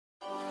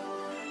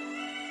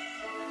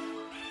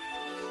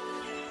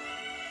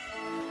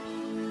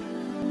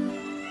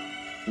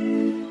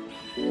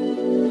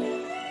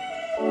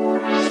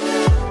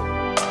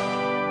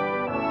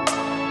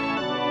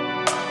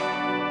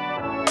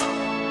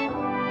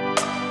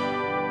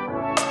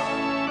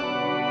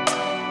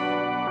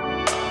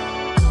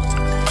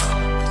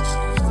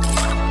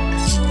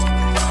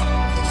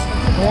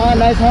Yeah,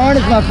 nice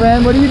harness, my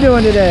friend. What are you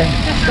doing today?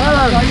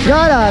 Skydiving.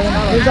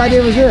 Skydiving. Whose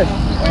idea was this?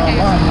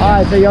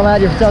 Alright, so you don't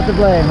have yourself to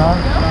blame, huh?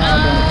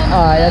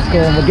 Alright, that's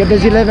cool. Well, get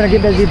busy living or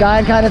get busy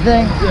dying kind of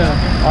thing?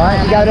 Yeah.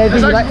 Alright, you got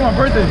anything you like? It's my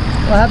birthday.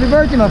 Well, happy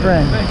birthday, my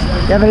friend.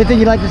 Thanks. You have anything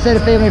you'd like to say to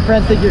family and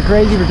friends think you're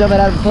crazy for jumping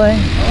out of a plane?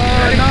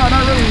 No,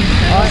 not really.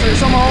 It's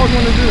something I always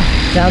wanted to do.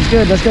 Sounds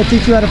good. Let's go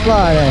teach you how to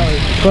fly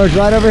then. Of course,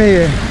 right over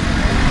here.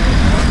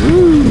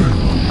 Woo!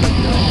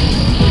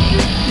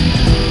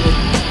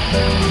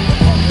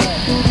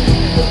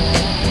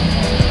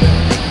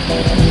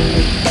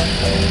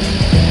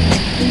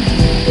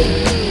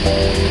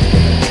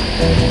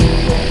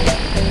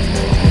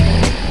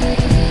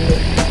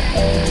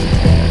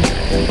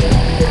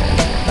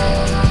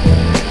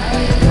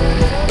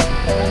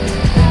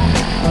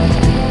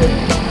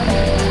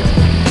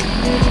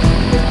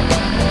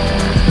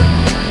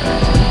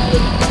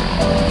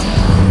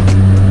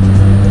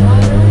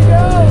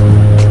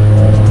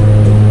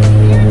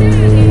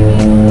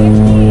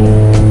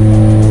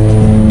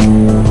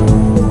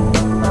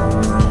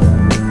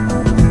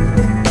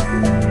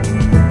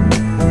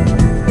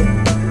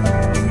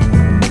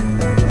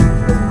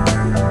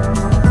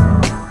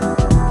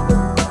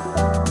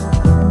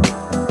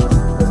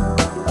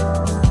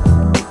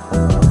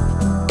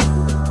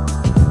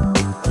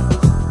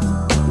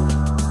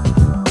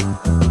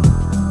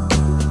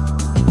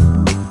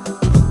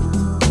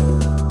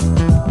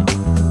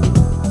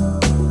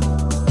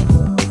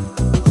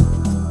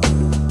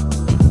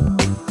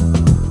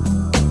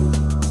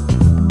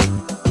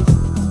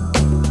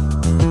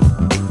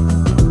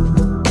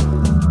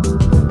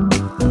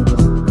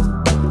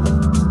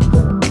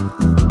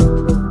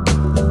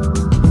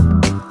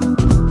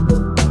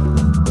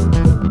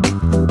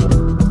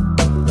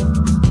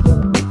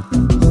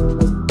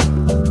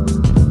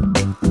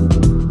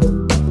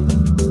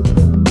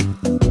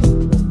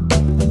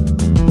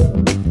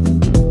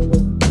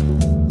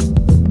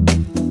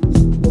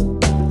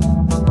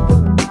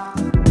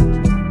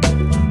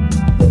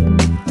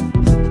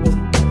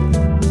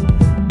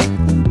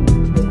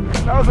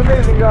 That was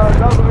amazing, guys.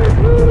 That was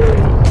amazing.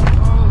 Woo!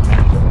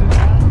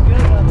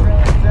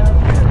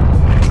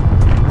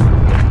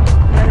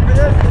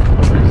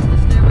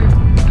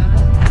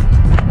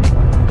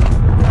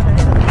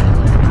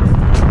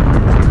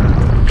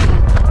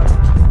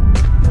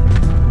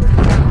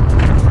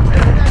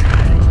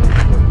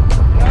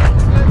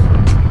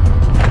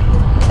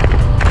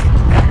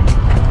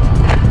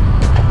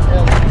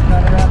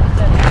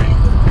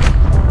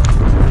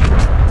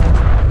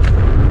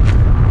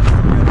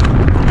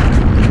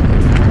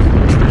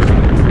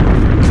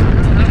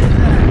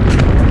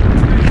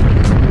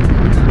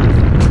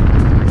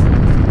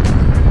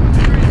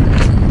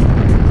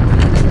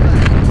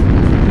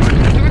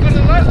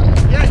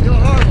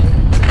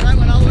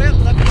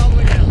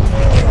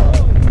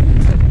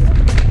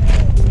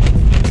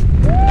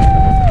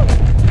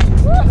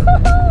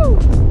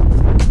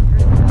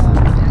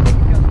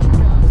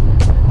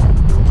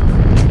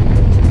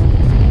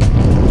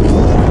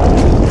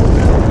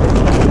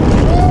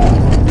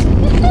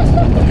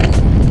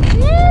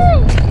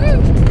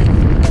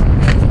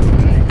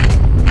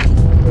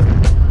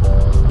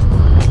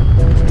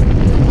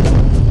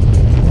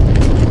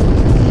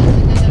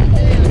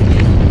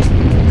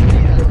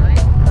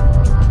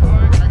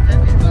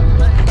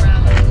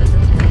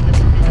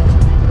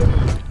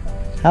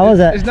 How was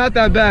that? It's not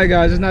that bad,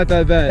 guys. It's not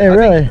that bad. Hey,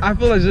 really? I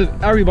feel like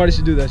everybody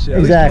should do that shit.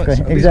 Exactly,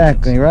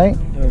 exactly, right?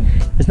 Yeah.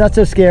 It's not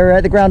so scary, right?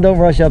 The ground don't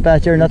rush up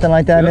at you or nothing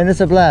like that. Yep. I mean, it's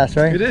a blast,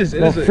 right? It is.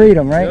 It is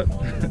freedom, right?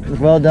 Yep.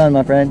 Well done,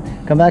 my friend.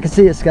 Come back and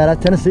see us, Skydive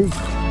Tennessee.